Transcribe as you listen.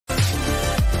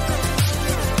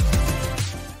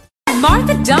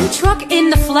Martha Dump Truck in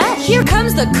the flesh. Here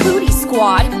comes the cootie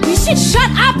squad. You should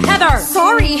shut up, Heather.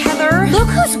 Sorry, Heather. Look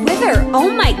who's with her. Oh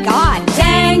my god.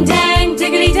 Dang, dang,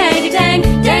 diggity, dang, dang,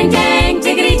 dang, dang,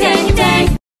 diggity, dang,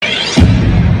 dang.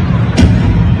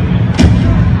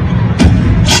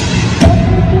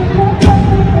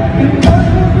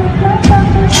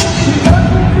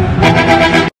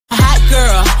 Hot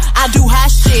girl, I do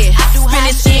hot shit.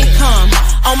 Spending income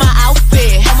on my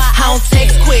outfit. I don't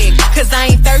text quick, cause I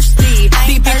ain't thirsty.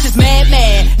 These bitches mad,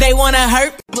 they wanna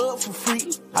hurt. Love for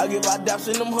free. I give out daps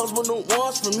in them husband don't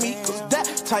want for me. Cause that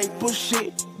type of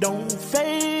shit don't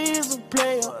faze a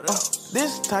player.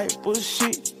 This type of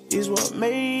shit is what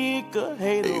make a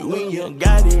hater. When you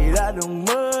got it out the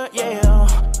mud, yeah,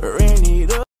 ran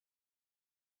it up.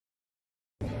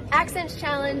 Accents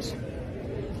challenge.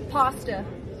 Pasta.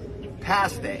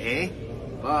 Pasta, eh?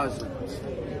 Pasta.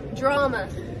 Drama.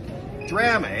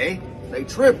 Drama, eh? They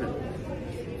tripping.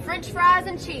 French fries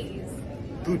and cheese.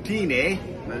 Poutine, eh?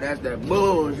 Now that's that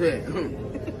bullshit.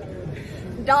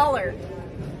 Dollar.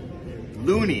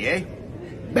 Looney, eh?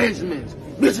 Benjamins.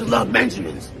 Bitches love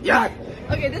Benjamins. Yeah.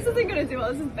 Okay, this isn't gonna do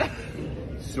well. This is bad.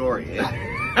 Sorry, eh?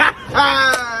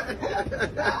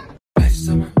 Ice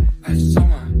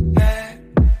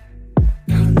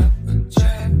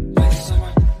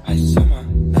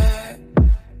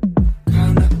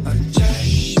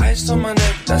on my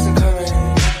neck, that's incoming.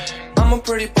 I'm a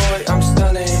pretty boy, I'm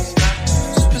stunning.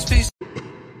 Super speed.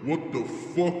 What the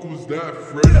fuck was that,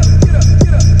 Freddy?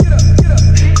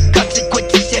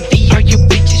 Consequences heavy, are you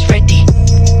bitches ready?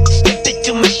 Step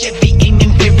into my Chevy,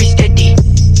 aiming very steady.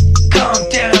 Calm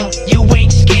down, you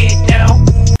ain't scared now.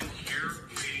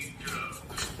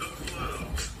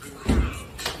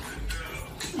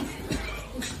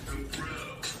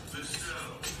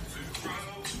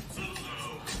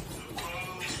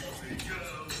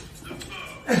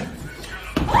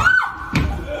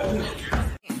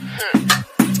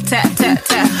 Tap, tap,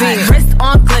 tap, wrist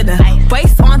on glitter,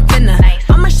 waist on thinner.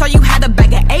 I'ma show you how to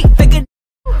bag an 8-figure.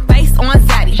 Face on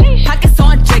zaddy, pockets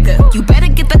on jigger. You better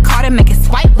get the card and make it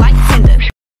swipe like Tinder.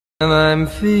 And I'm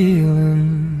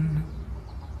feeling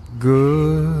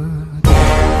good.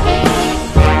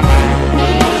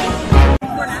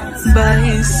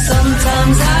 But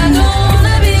sometimes I don't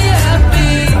wanna be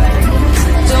happy.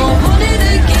 Don't hold it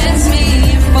against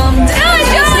me if I'm down.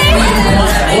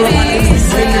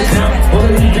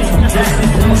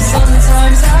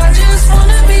 Sometimes I just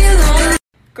wanna be alone.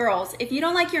 Girls, if you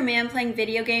don't like your man playing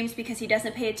video games because he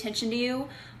doesn't pay attention to you,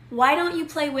 why don't you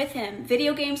play with him?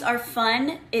 Video games are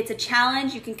fun, it's a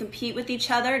challenge, you can compete with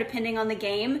each other depending on the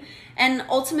game, and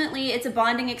ultimately it's a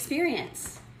bonding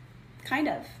experience. Kind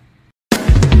of.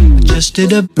 Just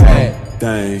did a bad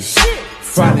thing,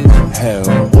 fine as hell,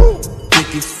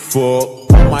 thick as fuck, oh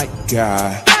my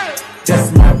god,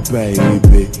 that's my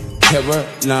baby,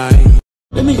 Caroline.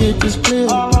 Let me get this clear,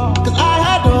 cause I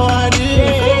had no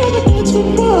idea. Too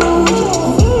much,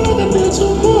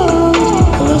 too much.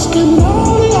 Let's get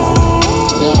money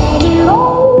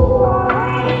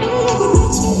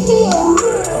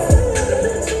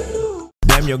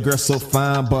Damn, your girl so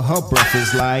fine, but her breath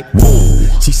is like woo.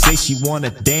 She say she wanna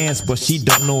dance, but she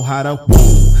don't know how to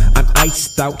woo. I'm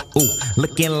iced out, ooh,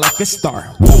 looking like a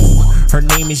star, woo. Her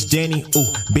name is Jenny,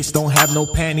 ooh, bitch don't have no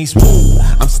panties, woo.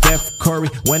 I'm Steph Curry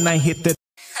when I hit the.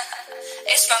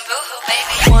 It's from Boohoo,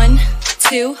 baby. 1,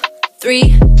 2,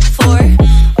 3, 4.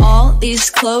 All these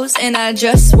clothes and I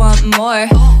just want more.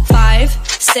 5,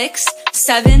 6,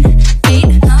 7, 8.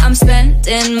 I'm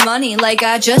spending money like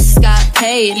I just got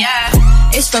paid. Yeah.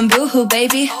 It's from Boohoo,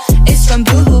 baby. It's from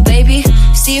Boohoo, baby.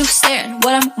 See you staring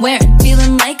what I'm wearing,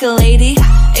 feeling like a lady.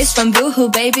 It's from Boohoo,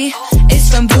 baby. It's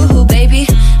from Boohoo, baby.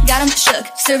 Got 'em shook,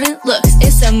 serving looks.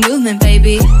 It's a movement,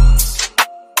 baby.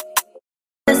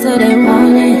 So they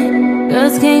want it.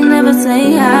 Girls can't never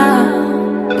say how.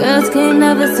 Girls can't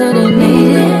never say they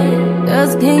need it.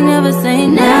 Girls can't never say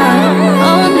now.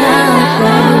 Oh,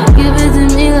 now, baby. Give it to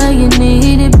me like you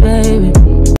need it, baby.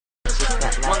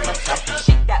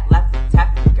 Shake that left,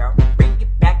 tap it, girl. Bring it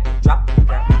back and drop it,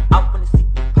 girl. I wanna see you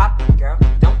pop it, girl.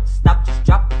 Don't stop, just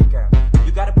drop it, girl.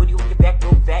 You got a booty with your back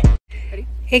real fat.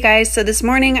 Hey guys, so this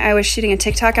morning I was shooting a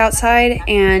TikTok outside,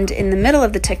 and in the middle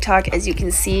of the TikTok, as you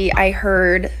can see, I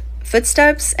heard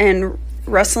footsteps and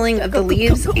rustling of the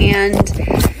leaves, and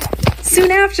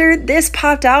soon after this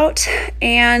popped out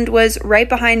and was right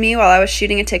behind me while I was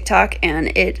shooting a TikTok,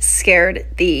 and it scared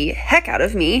the heck out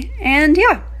of me, and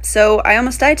yeah, so I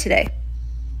almost died today.